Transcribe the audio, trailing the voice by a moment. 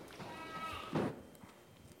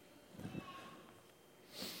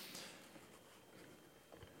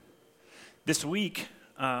This week,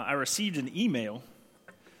 I received an email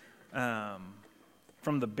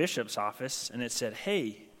from the bishop's office, and it said,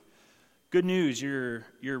 "Hey, good news! You're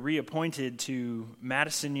reappointed to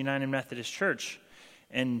Madison United Methodist Church."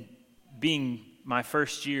 And being my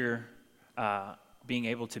first year, being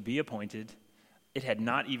able to be appointed, it had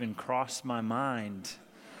not even crossed my mind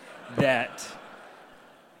that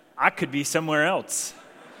I could be somewhere else.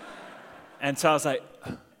 And so I was like,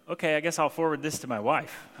 okay, I guess I'll forward this to my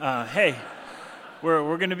wife. Hey,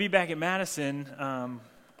 we're going to be back at Madison,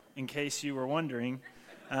 in case you were wondering.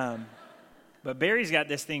 But Barry's got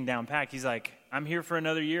this thing down packed. He's like, I'm here for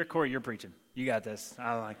another year. Corey, you're preaching. You got this.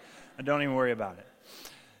 I don't even worry about it.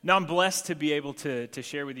 Now, I'm blessed to be able to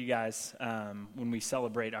share with you guys when we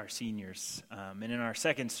celebrate our seniors. And in our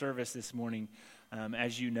second service this morning,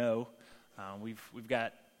 as you know, we've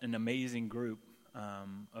got an amazing group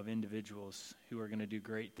of individuals who are going to do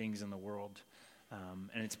great things in the world.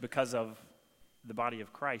 And it's because of the body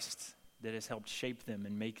of Christ that has helped shape them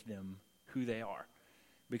and make them who they are.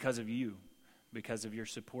 Because of you, because of your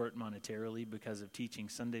support monetarily, because of teaching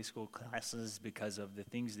Sunday school classes, because of the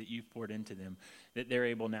things that you've poured into them, that they're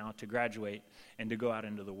able now to graduate and to go out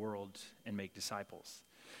into the world and make disciples.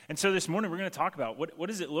 And so this morning we're going to talk about what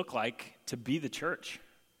does it look like to be the church?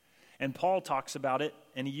 And Paul talks about it,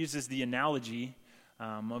 and he uses the analogy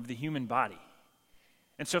of the human body.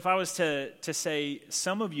 And so if I was to say,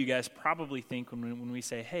 some of you guys probably think when we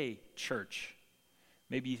say, hey, church,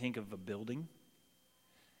 maybe you think of a building.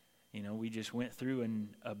 You know, we just went through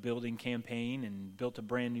a building campaign and built a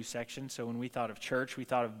brand new section. So when we thought of church, we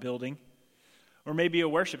thought of building. Or maybe a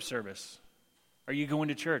worship service. Are you going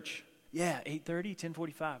to church? Yeah, 8:30,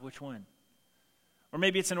 10:45, which one? Or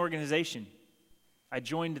maybe it's an organization. I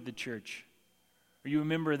joined the church. Are you a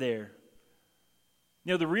member there?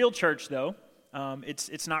 You know, the real church, though,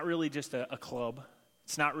 it's not really just a club.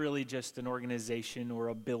 It's not really just an organization or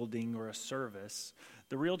a building or a service.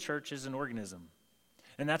 The real church is an organism.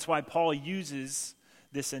 And that's why Paul uses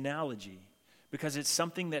this analogy, because it's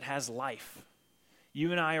something that has life.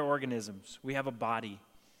 You and I are organisms. We have a body.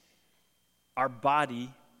 Our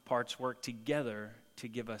body parts work together to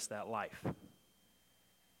give us that life.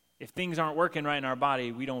 If things aren't working right in our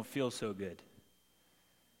body, we don't feel so good.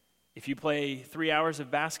 If you play 3 hours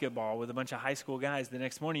of basketball with a bunch of high school guys, the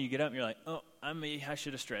next morning you get up and you're like, oh, I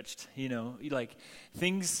should have stretched. You know,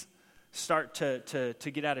 things start to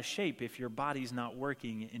get out of shape if your body's not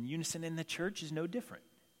working in unison, and the church is no different.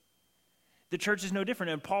 The church is no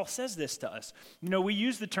different, and Paul says this to us. You know, we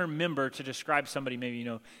use the term member to describe somebody, maybe,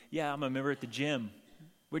 yeah, I'm a member at the gym.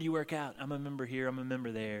 Where do you work out? I'm a member here, I'm a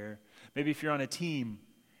member there. Maybe if you're on a team,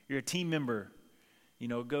 you're a team member.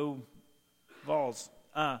 Go Vols.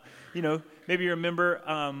 Maybe you're a member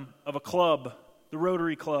of a club, the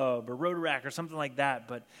Rotary Club or Rotaract or something like that,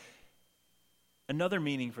 but another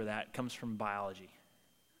meaning for that comes from biology.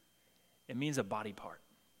 It means a body part,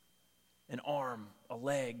 an arm, a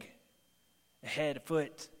leg, a head, a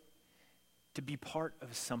foot, to be part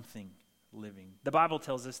of something living. The Bible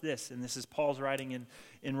tells us this, and this is Paul's writing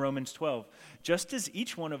in Romans 12. Just as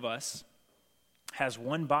each one of us has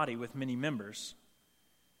one body with many members,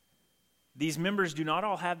 these members do not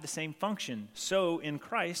all have the same function. So in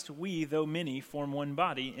Christ, we, though many, form one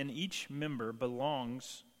body, and each member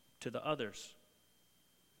belongs to the others.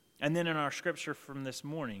 And then in our scripture from this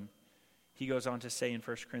morning, he goes on to say in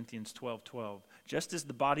 1 Corinthians 12:12, just as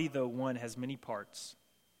the body, though one, has many parts,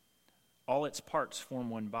 all its parts form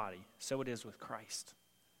one body, so it is with Christ.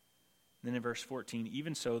 Then in verse 14,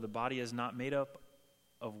 even so, the body is not made up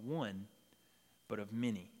of one, but of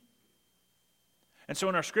many. And so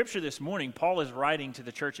in our scripture this morning, Paul is writing to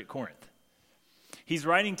the church at Corinth. He's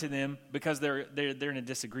writing to them because they're in a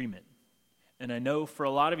disagreement. And I know for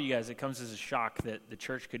a lot of you guys, it comes as a shock that the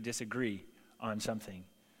church could disagree on something.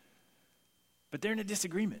 But they're in a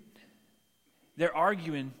disagreement. They're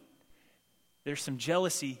arguing. There's some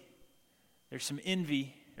jealousy. There's some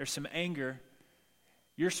envy. There's some anger.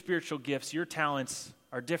 Your spiritual gifts, your talents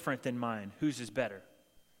are different than mine. Whose is better?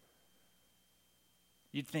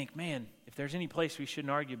 You'd think, man, if there's any place we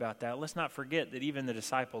shouldn't argue about that, let's not forget that even the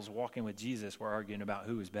disciples walking with Jesus were arguing about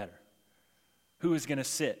who is better. Who is going to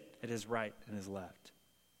sit at his right and his left.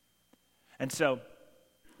 And so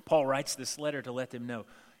Paul writes this letter to let them know,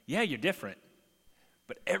 yeah, you're different,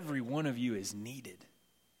 but every one of you is needed.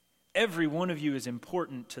 Every one of you is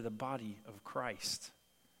important to the body of Christ.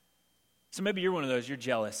 So maybe you're one of those, you're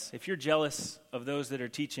jealous. If you're jealous of those that are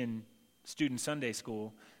teaching student Sunday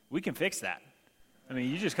school, we can fix that. I mean,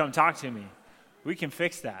 you just come talk to me. We can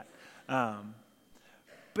fix that.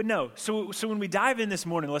 But no, so when we dive in this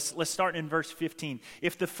morning, let's start in verse 15.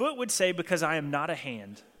 If the foot would say, because I am not a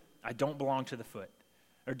hand, I don't belong to the foot,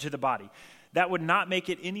 or to the body. That would not make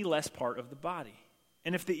it any less part of the body.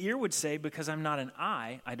 And if the ear would say, because I'm not an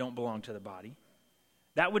eye, I don't belong to the body,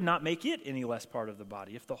 that would not make it any less part of the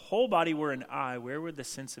body. If the whole body were an eye, where would the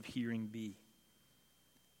sense of hearing be?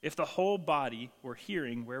 If the whole body were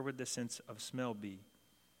hearing, where would the sense of smell be?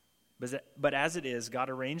 But as it is, God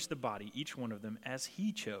arranged the body, each one of them, as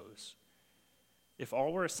he chose. If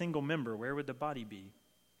all were a single member, where would the body be?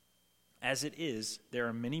 As it is, there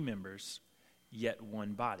are many members, yet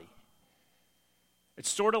one body. It's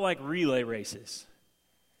sort of like relay races.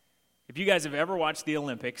 If you guys have ever watched the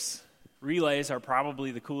Olympics, relays are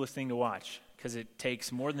probably the coolest thing to watch because it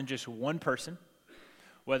takes more than just one person,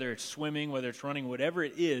 whether it's swimming, whether it's running, whatever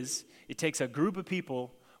it is, it takes a group of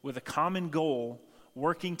people with a common goal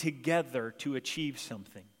working together to achieve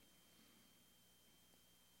something.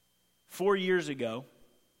 4 years ago,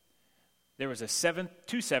 there was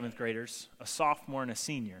two seventh graders, a sophomore and a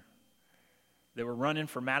senior, that were running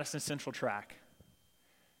for Madison Central Track.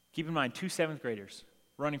 Keep in mind, 2 seventh graders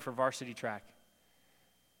running for varsity track.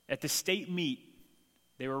 At the state meet,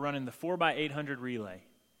 they were running the 4x800 relay.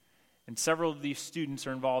 And several of these students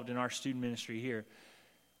are involved in our student ministry here.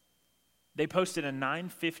 They posted a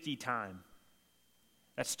 9:50 time.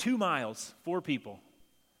 That's 2 miles, 4 people.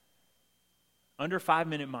 Under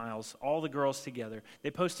 5-minute miles, all the girls together.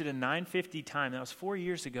 They posted a 9:50 time. That was 4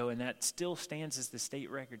 years ago, and that still stands as the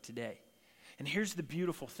state record today. And here's the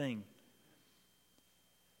beautiful thing.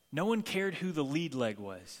 No one cared who the lead leg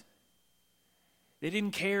was. They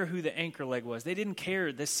didn't care who the anchor leg was. They didn't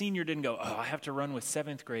care. The senior didn't go, I have to run with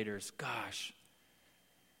 7th graders. Gosh.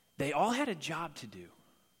 They all had a job to do.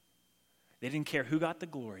 They didn't care who got the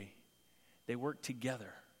glory. They worked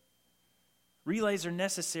together. Relays are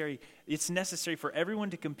necessary. It's necessary for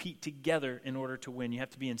everyone to compete together in order to win. You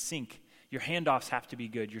have to be in sync. Your handoffs have to be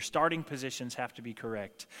good. Your starting positions have to be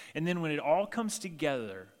correct. And then when it all comes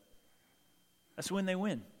together, that's when they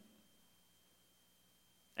win.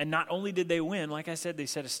 And not only did they win, like I said, they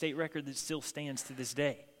set a state record that still stands to this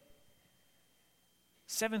day.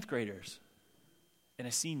 7th graders and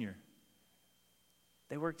a senior,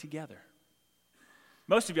 they work together.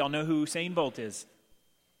 Most of y'all know who Usain Bolt is.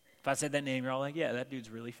 If I said that name, you're all like, yeah, that dude's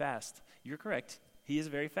really fast. You're correct. He is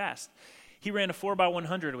very fast. He ran a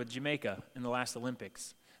 4x100 with Jamaica in the last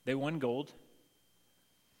Olympics. They won gold.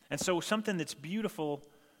 And so something that's beautiful,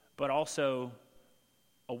 but also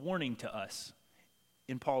a warning to us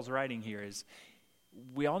in Paul's writing here is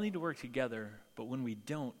we all need to work together, but when we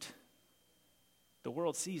don't, the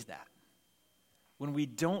world sees that. When we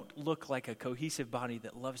don't look like a cohesive body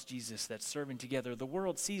that loves Jesus, that's serving together, the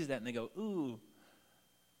world sees that and they go, ooh,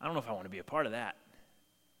 I don't know if I want to be a part of that.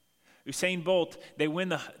 Usain Bolt, they win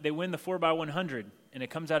the 4x100, and it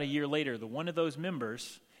comes out a year later. One of those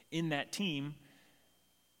members in that team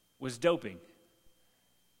was doping.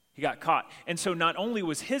 He got caught. And so not only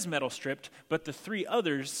was his medal stripped, but the 3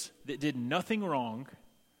 others that did nothing wrong,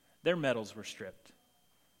 their medals were stripped.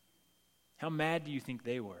 How mad do you think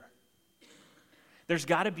they were? There's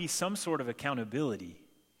got to be some sort of accountability.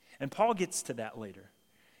 And Paul gets to that later.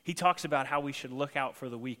 He talks about how we should look out for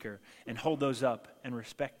the weaker and hold those up and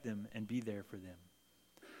respect them and be there for them.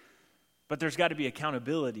 But there's got to be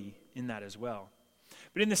accountability in that as well.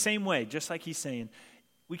 But in the same way, just like he's saying,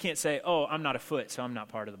 we can't say, oh, I'm not a foot, so I'm not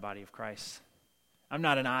part of the body of Christ. I'm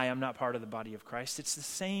not an eye, I'm not part of the body of Christ. It's the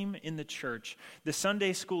same in the church. The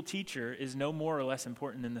Sunday school teacher is no more or less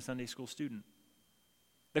important than the Sunday school student.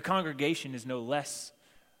 The congregation is no less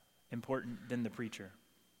important than the preacher.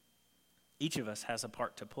 Each of us has a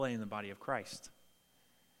part to play in the body of Christ.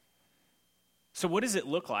 So what does it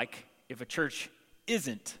look like if a church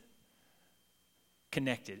isn't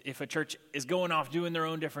connected? If a church is going off doing their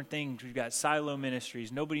own different things, we've got silo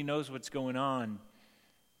ministries, nobody knows what's going on,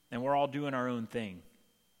 and we're all doing our own thing.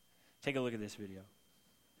 Take a look at this video.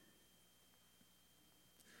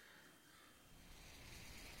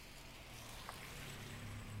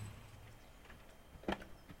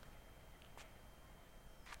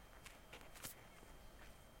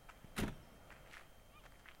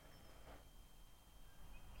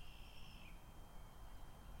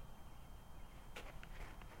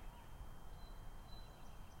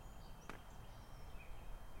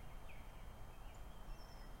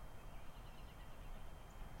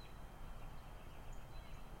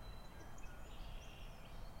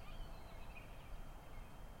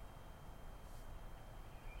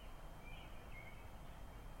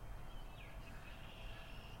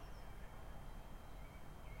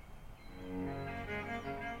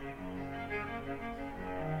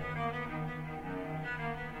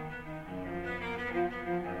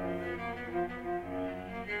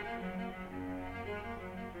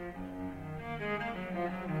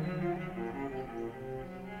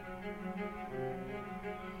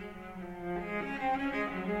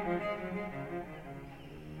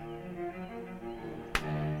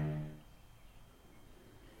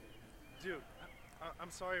 Dude,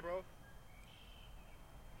 I'm sorry, bro.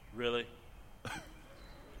 Really?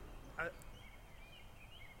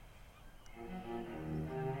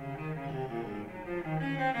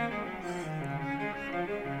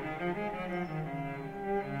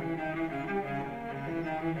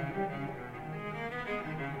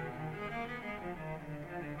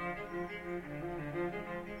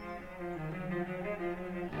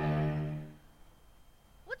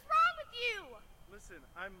 What's wrong with you? Listen,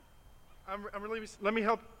 I'm really. Let me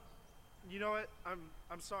help. You know what?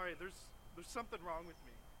 I'm sorry. There's something wrong with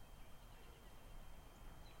me.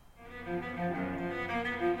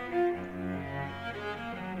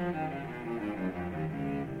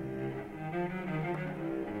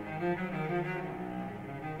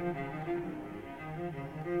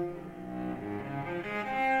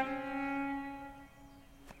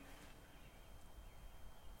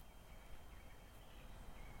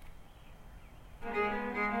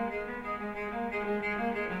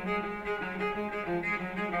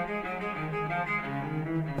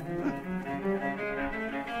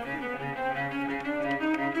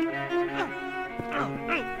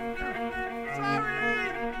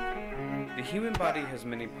 The human body has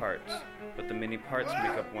many parts, but the many parts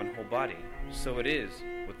make up one whole body. So it is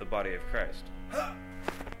with the body of Christ.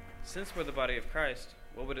 Since we're the body of Christ,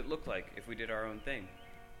 what would it look like if we did our own thing?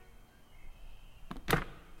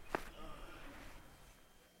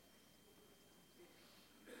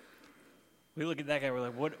 We look at that guy, we're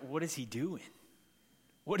like, what is he doing?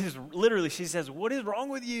 Literally, she says, what is wrong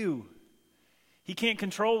with you? He can't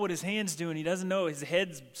control what his hand's doing. He doesn't know. His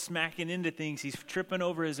head's smacking into things. He's tripping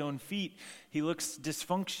over his own feet. He looks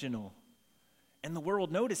dysfunctional. And the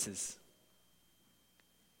world notices.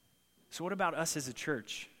 So what about us as a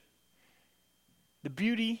church? The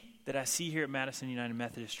beauty that I see here at Madison United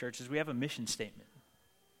Methodist Church is we have a mission statement.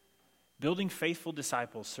 Building faithful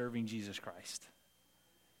disciples serving Jesus Christ.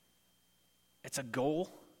 It's a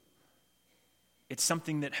goal. It's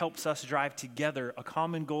something that helps us drive together a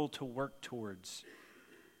common goal to work towards.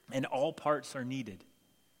 And all parts are needed.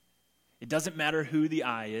 It doesn't matter who the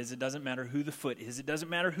eye is. It doesn't matter who the foot is. It doesn't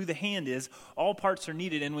matter who the hand is. All parts are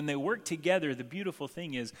needed. And when they work together, the beautiful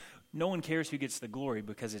thing is no one cares who gets the glory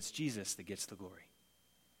because it's Jesus that gets the glory.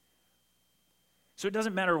 So it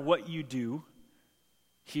doesn't matter what you do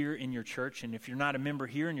here in your church. And if you're not a member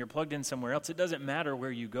here and you're plugged in somewhere else, it doesn't matter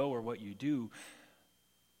where you go or what you do.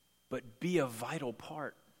 But be a vital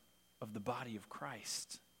part of the body of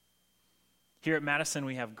Christ. Here at Madison,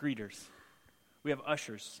 we have greeters. We have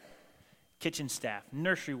ushers, kitchen staff,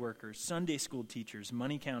 nursery workers, Sunday school teachers,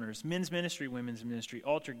 money counters, men's ministry, women's ministry,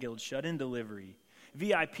 altar guild, shut-in delivery,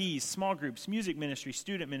 VIPs, small groups, music ministry,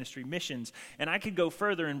 student ministry, missions. And I could go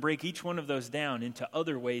further and break each one of those down into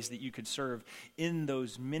other ways that you could serve in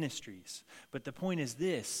those ministries. But the point is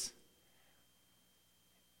this.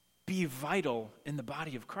 Be vital in the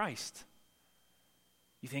body of Christ.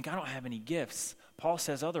 You think, I don't have any gifts. Paul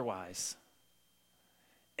says otherwise.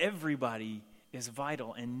 Everybody is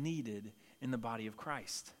vital and needed in the body of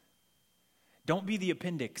Christ. Don't be the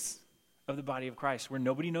appendix of the body of Christ where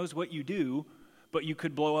nobody knows what you do, but you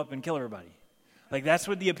could blow up and kill everybody. Like that's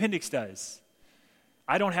what the appendix does.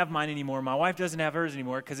 I don't have mine anymore. My wife doesn't have hers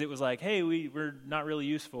anymore because it was like, hey, we're not really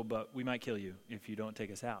useful, but we might kill you if you don't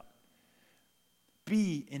take us out.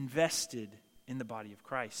 Be invested in the body of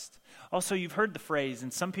Christ. Also, you've heard the phrase,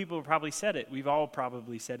 and some people have probably said it. We've all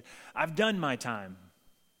probably said, I've done my time.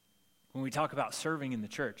 When we talk about serving in the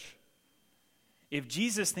church. If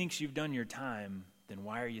Jesus thinks you've done your time, then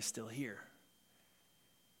why are you still here?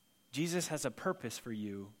 Jesus has a purpose for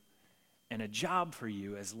you and a job for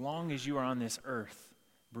you as long as you are on this earth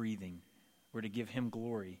breathing. We're to give him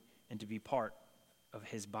glory and to be part of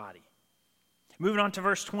his body. Moving on to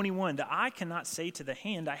verse 21, the eye cannot say to the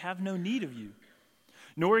hand, I have no need of you.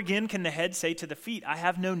 Nor again can the head say to the feet, I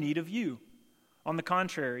have no need of you. On the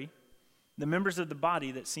contrary, the members of the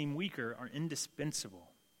body that seem weaker are indispensable.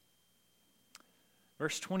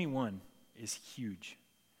 Verse 21 is huge.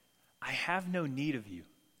 I have no need of you.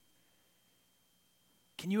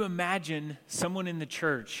 Can you imagine someone in the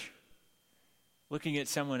church looking at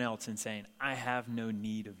someone else and saying, I have no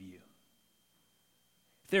need of you?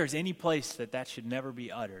 If there's any place that should never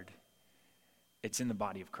be uttered, it's in the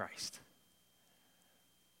body of Christ.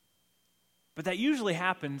 But that usually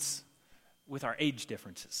happens with our age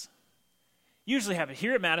differences. Usually have it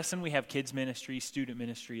here at Madison, we have kids ministry, student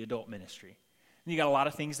ministry, adult ministry. And you got a lot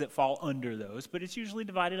of things that fall under those, but it's usually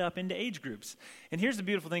divided up into age groups. And here's the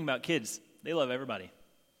beautiful thing about kids. They love everybody.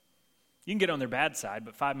 You can get on their bad side,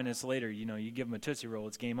 but 5 minutes later, you give them a Tootsie Roll,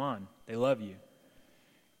 it's game on. They love you.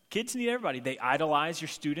 Kids need everybody. They idolize your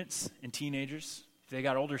students and teenagers. If they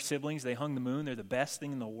got older siblings, they hung the moon. They're the best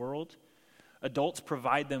thing in the world. Adults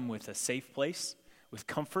provide them with a safe place, with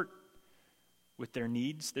comfort, with their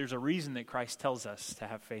needs. There's a reason that Christ tells us to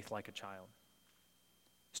have faith like a child.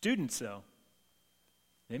 Students, though,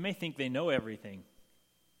 they may think they know everything.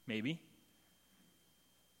 Maybe.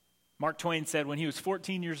 Mark Twain said when he was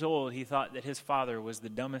 14 years old, he thought that his father was the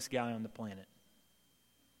dumbest guy on the planet.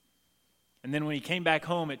 And then when he came back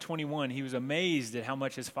home at 21, he was amazed at how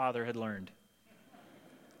much his father had learned.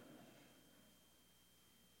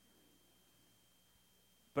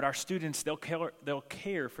 But our students, they'll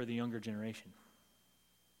care for the younger generation.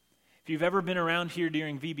 If you've ever been around here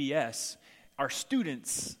during VBS, our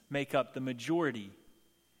students make up the majority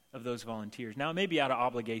of those volunteers. Now, it may be out of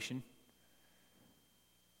obligation,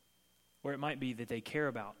 or it might be that they care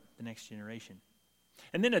about the next generation.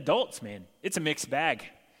 And then adults, man, it's a mixed bag.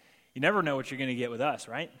 You never know what you're going to get with us,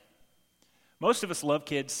 right? Most of us love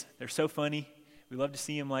kids. They're so funny. We love to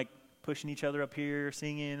see them like pushing each other up here,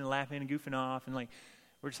 singing and laughing and goofing off, and like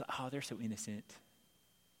we're just like, oh, they're so innocent.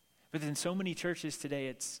 But in so many churches today,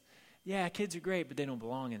 it's, yeah, kids are great, but they don't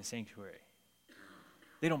belong in the sanctuary.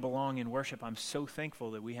 They don't belong in worship. I'm so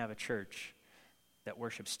thankful that we have a church that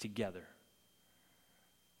worships together.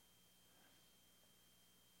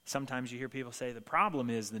 Sometimes you hear people say the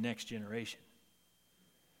problem is the next generation.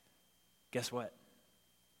 Guess what?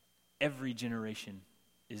 Every generation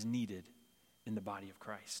is needed in the body of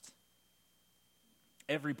Christ.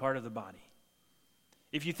 Every part of the body.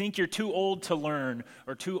 If you think you're too old to learn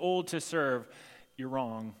or too old to serve, you're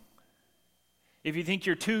wrong. If you think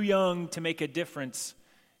you're too young to make a difference,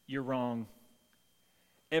 you're wrong.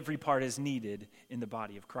 Every part is needed in the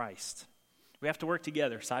body of Christ. We have to work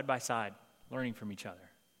together, side by side, learning from each other.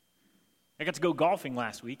 I got to go golfing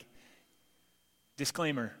last week.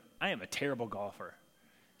 Disclaimer, I am a terrible golfer.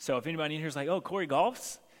 So if anybody in here is like, oh, Corey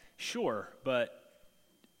golfs? Sure, but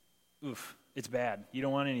it's bad. You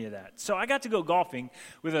don't want any of that. So I got to go golfing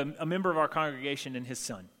with a member of our congregation and his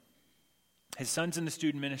son. His son's in the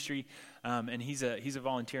student ministry, and he's a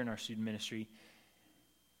volunteer in our student ministry.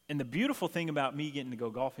 And the beautiful thing about me getting to go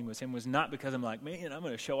golfing with him was not because I'm like, man, I'm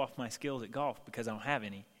going to show off my skills at golf because I don't have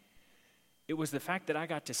any. It was the fact that I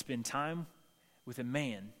got to spend time with a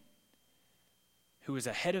man who is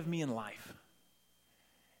ahead of me in life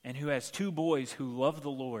and who has two boys who love the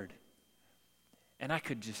Lord. And I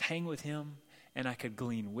could just hang with him, and I could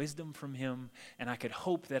glean wisdom from him, and I could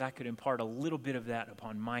hope that I could impart a little bit of that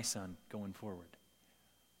upon my son going forward.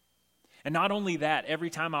 And not only that, every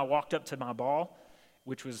time I walked up to my ball,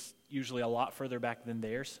 which was usually a lot further back than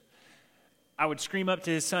theirs, I would scream up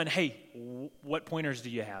to his son, hey, what pointers do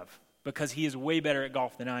you have? Because he is way better at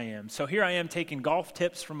golf than I am. So here I am taking golf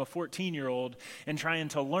tips from a 14-year-old and trying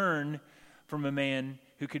to learn from a man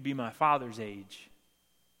who could be my father's age.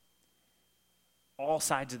 All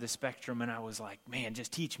sides of the spectrum, and I was like, man,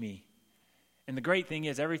 just teach me. And the great thing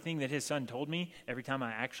is, everything that his son told me, every time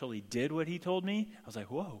I actually did what he told me, I was like,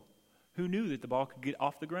 whoa, who knew that the ball could get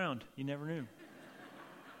off the ground? You never knew.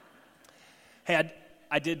 Hey,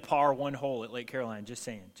 I did par one hole at Lake Caroline, just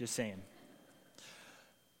saying.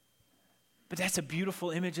 But that's a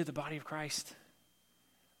beautiful image of the body of Christ.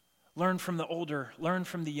 Learn from the older, learn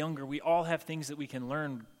from the younger. We all have things that we can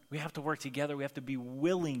learn. We have to work together. We have to be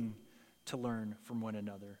willing to learn from one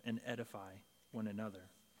another and edify one another.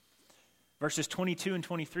 Verses 22 and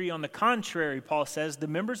 23, on the contrary, Paul says, the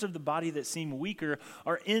members of the body that seem weaker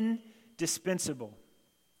are indispensable.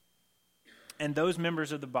 And those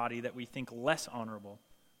members of the body that we think less honorable,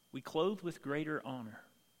 we clothe with greater honor.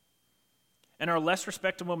 And our less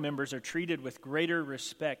respectable members are treated with greater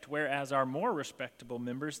respect, whereas our more respectable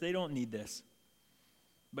members, they don't need this.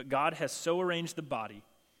 But God has so arranged the body,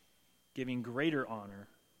 giving greater honor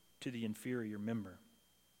to the inferior member.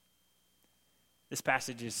 This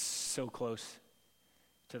passage is so close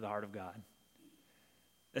to the heart of God.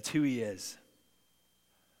 That's who he is.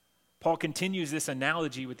 Paul continues this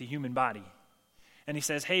analogy with the human body. And he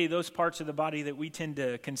says, hey, those parts of the body that we tend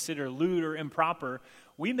to consider lewd or improper,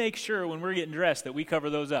 we make sure when we're getting dressed that we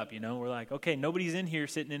cover those up, We're like, okay, nobody's in here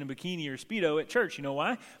sitting in a bikini or Speedo at church. You know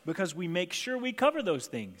why? Because we make sure we cover those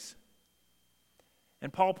things.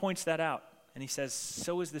 And Paul points that out. And he says,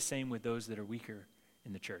 so is the same with those that are weaker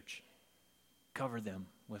in the church. Cover them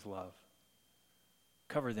with love.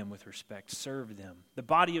 Cover them with respect. Serve them. The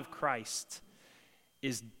body of Christ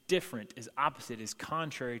is different, is opposite, is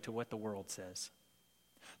contrary to what the world says.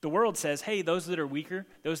 The world says, hey, those that are weaker,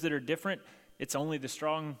 those that are different, it's only the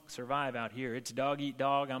strong survive out here. It's dog eat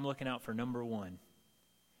dog. I'm looking out for number one.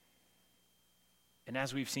 And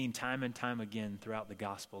as we've seen time and time again throughout the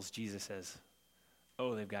Gospels, Jesus says,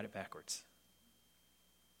 oh, they've got it backwards.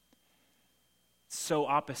 So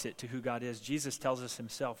opposite to who God is. Jesus tells us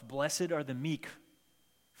himself, blessed are the meek,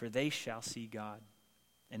 for they shall see God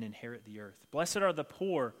and inherit the earth. Blessed are the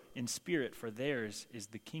poor in spirit, for theirs is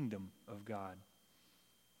the kingdom of God.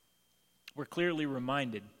 We're clearly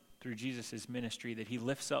reminded through Jesus' ministry that he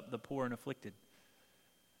lifts up the poor and afflicted.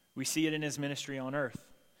 We see it in his ministry on earth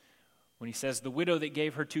when he says, the widow that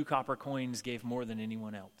gave her 2 copper coins gave more than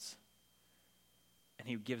anyone else. And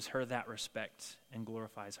he gives her that respect and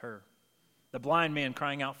glorifies her. The blind man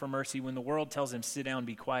crying out for mercy when the world tells him, sit down,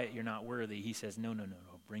 be quiet, you're not worthy. He says, no,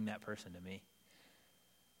 bring that person to me.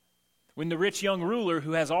 When the rich young ruler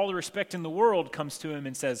who has all the respect in the world comes to him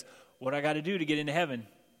and says, what I got to do to get into heaven?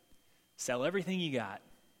 Sell everything you got.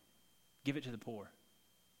 Give it to the poor.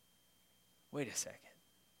 Wait a second.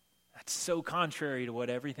 That's so contrary to what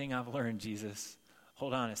everything I've learned, Jesus.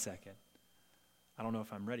 Hold on a second. I don't know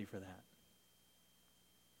if I'm ready for that.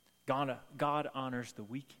 God honors the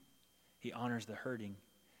weak. He honors the hurting.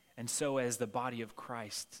 And so as the body of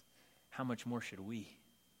Christ, how much more should we?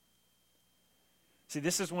 See,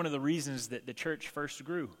 this is one of the reasons that the church first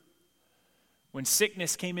grew. When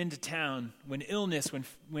sickness came into town, when illness,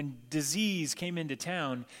 when disease came into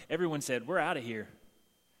town, everyone said, we're out of here.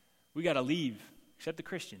 We got to leave, except the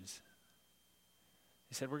Christians.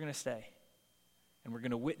 They said, we're going to stay. And we're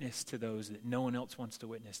going to witness to those that no one else wants to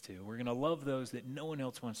witness to. We're going to love those that no one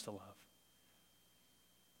else wants to love.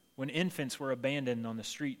 When infants were abandoned on the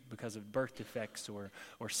street because of birth defects or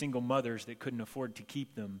single mothers that couldn't afford to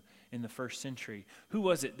keep them in the first century, who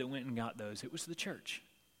was it that went and got those? It was the church.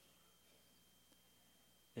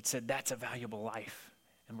 It said, that's a valuable life,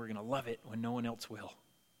 and we're going to love it when no one else will.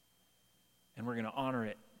 And we're going to honor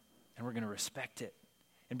it, and we're going to respect it.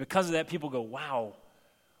 And because of that, people go, wow,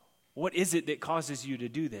 what is it that causes you to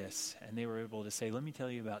do this? And they were able to say, let me tell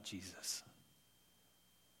you about Jesus.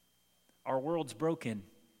 Our world's broken,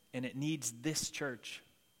 and it needs this church.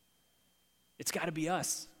 It's got to be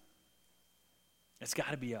us. It's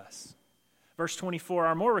got to be us. Verse 24,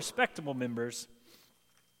 our more respectable members,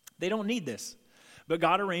 they don't need this. But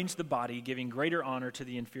God arranged the body, giving greater honor to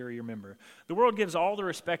the inferior member. The world gives all the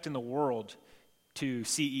respect in the world to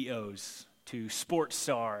CEOs, to sports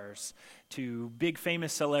stars, to big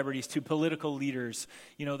famous celebrities, to political leaders.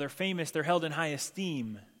 You know, they're famous, they're held in high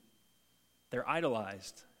esteem, they're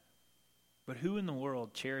idolized. But who in the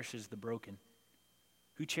world cherishes the broken?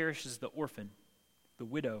 Who cherishes the orphan, the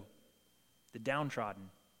widow, the downtrodden?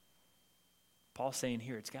 Paul's saying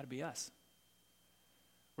here, it's got to be us.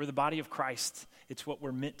 We're the body of Christ. It's what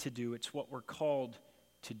we're meant to do. It's what we're called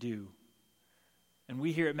to do. And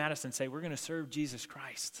we here at Madison say we're going to serve Jesus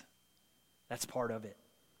Christ. That's part of it.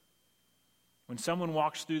 When someone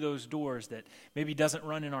walks through those doors that maybe doesn't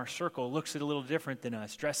run in our circle, looks a little different than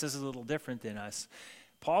us, dresses a little different than us,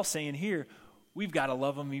 Paul's saying here, we've got to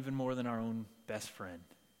love them even more than our own best friend.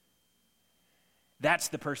 That's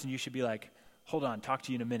the person you should be like, hold on, talk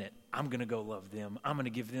to you in a minute. I'm going to go love them. I'm going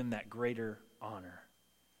to give them that greater honor.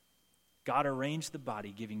 God arranged the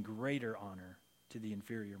body, giving greater honor to the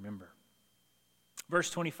inferior member.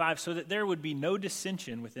 Verse 25, so that there would be no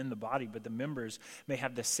dissension within the body, but the members may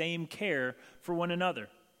have the same care for one another.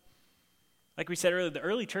 Like we said earlier, the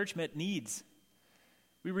early church met needs.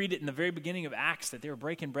 We read it in the very beginning of Acts that they were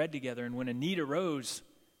breaking bread together, and when a need arose,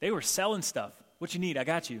 they were selling stuff. What you need? I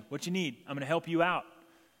got you. What you need? I'm going to help you out.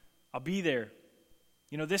 I'll be there.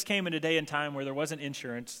 You know, this came in a day and time where there wasn't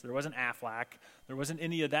insurance, there wasn't Aflac, there wasn't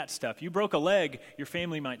any of that stuff. You broke a leg, your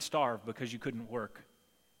family might starve because you couldn't work.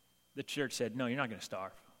 The church said, no, you're not going to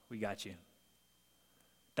starve. We got you.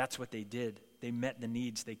 That's what they did. They met the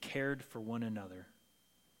needs. They cared for one another.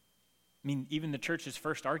 I mean, even the church's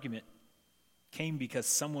first argument came because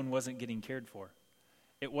someone wasn't getting cared for.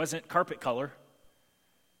 It wasn't carpet color.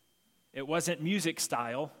 It wasn't music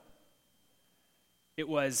style. It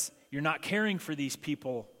was, you're not caring for these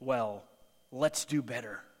people well. Let's do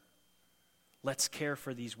better. Let's care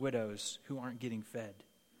for these widows who aren't getting fed.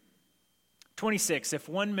 26, if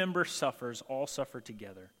one member suffers, all suffer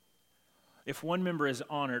together. If one member is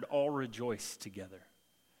honored, all rejoice together.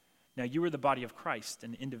 Now you are the body of Christ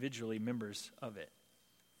and individually members of it.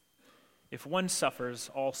 If one suffers,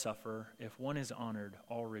 all suffer. If one is honored,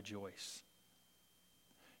 all rejoice.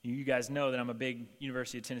 You guys know that I'm a big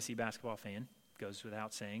University of Tennessee basketball fan. Goes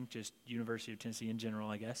without saying, just University of Tennessee in general,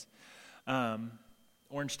 I guess.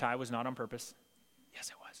 Orange tie was not on purpose. Yes,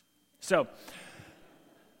 it was. So,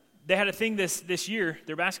 they had a thing this year.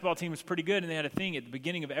 Their basketball team was pretty good, and they had a thing at the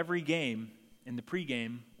beginning of every game, in the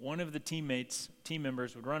pregame, one of the team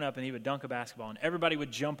members would run up and he would dunk a basketball, and everybody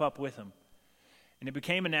would jump up with him. And it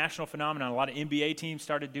became a national phenomenon. A lot of NBA teams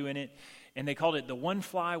started doing it, and they called it the one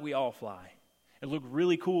fly, we all fly. It looked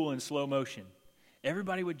really cool in slow motion.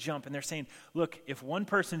 Everybody would jump, and they're saying, look, if one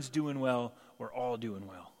person's doing well, we're all doing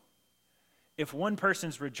well. If one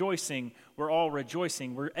person's rejoicing, we're all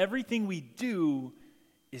rejoicing. Everything we do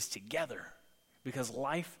is together, because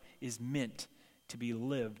life is meant to be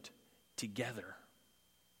lived together.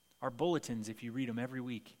 Our bulletins, if you read them every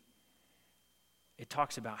week, it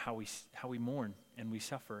talks about how we mourn and we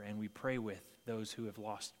suffer and we pray with those who have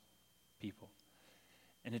lost people.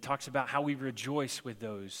 And it talks about how we rejoice with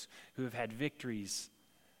those who have had victories,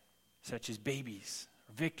 such as babies,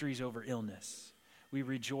 or victories over illness. We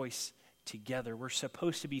rejoice together. We're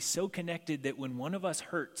supposed to be so connected that when one of us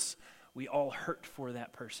hurts, we all hurt for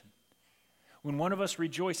that person. When one of us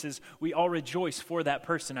rejoices, we all rejoice for that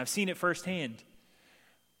person. I've seen it firsthand.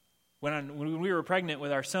 When we were pregnant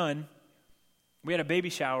with our son, we had a baby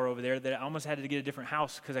shower over there that I almost had to get a different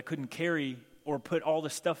house because I couldn't carry or put all the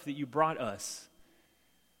stuff that you brought us.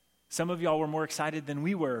 Some of y'all were more excited than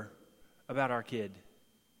we were about our kid.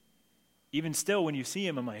 Even still, when you see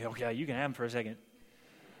him, I'm like, okay, you can have him for a second.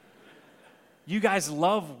 You guys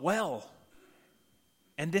love well.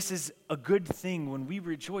 And this is a good thing. When we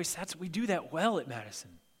rejoice, we do that well at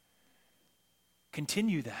Madison.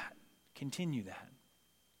 Continue that. Continue that.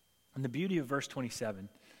 And the beauty of verse 27,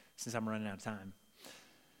 since I'm running out of time,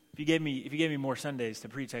 if you gave me more Sundays to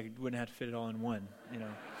preach, I wouldn't have to fit it all in one, you know.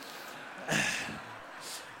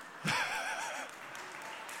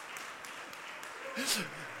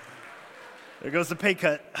 There goes the pay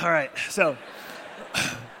cut. All right, so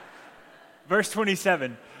verse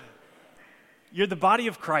 27. You're the body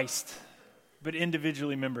of Christ, but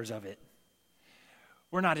individually members of it.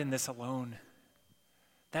 We're not in this alone.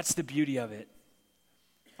 That's the beauty of it.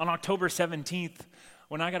 On October 17th,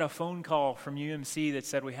 when I got a phone call from UMC that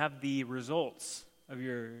said we have the results of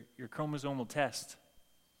your chromosomal test,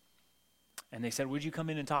 and they said, would you come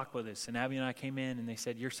in and talk with us? And Abby and I came in, and they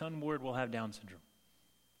said, your son Ward will have Down syndrome.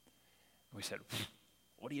 And we said,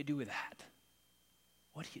 what do you do with that?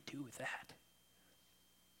 What do you do with that?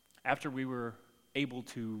 After we were able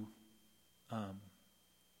to,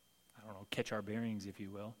 catch our bearings, if you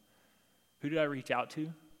will, who did I reach out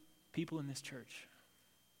to? People in this church.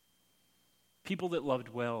 People that loved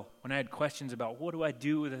well. When I had questions about what do I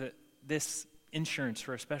do with this insurance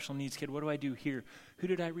for a special needs kid, what do I do here? Who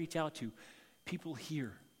did I reach out to? People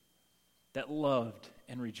here that loved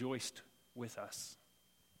and rejoiced with us.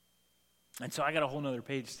 And so I got a whole nother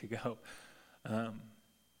page to go.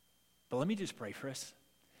 But let me just pray for us.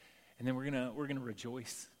 And then we're gonna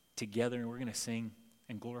rejoice together, and we're gonna sing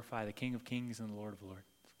and glorify the King of Kings and the Lord of Lords.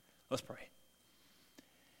 Let's pray.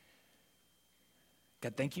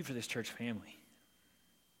 God, thank you for this church family.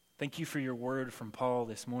 Thank you for your word from Paul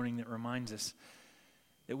this morning that reminds us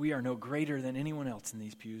that we are no greater than anyone else in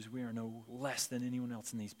these pews. We are no less than anyone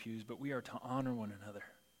else in these pews, but we are to honor one another.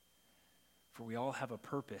 For we all have a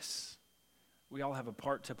purpose. We all have a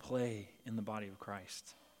part to play in the body of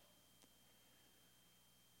Christ.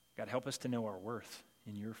 God, help us to know our worth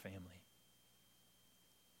in your family,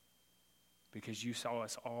 because you saw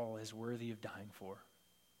us all as worthy of dying for.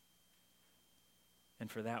 And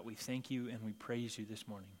for that, we thank you and we praise you this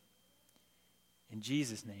morning. In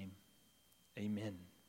Jesus' name, amen.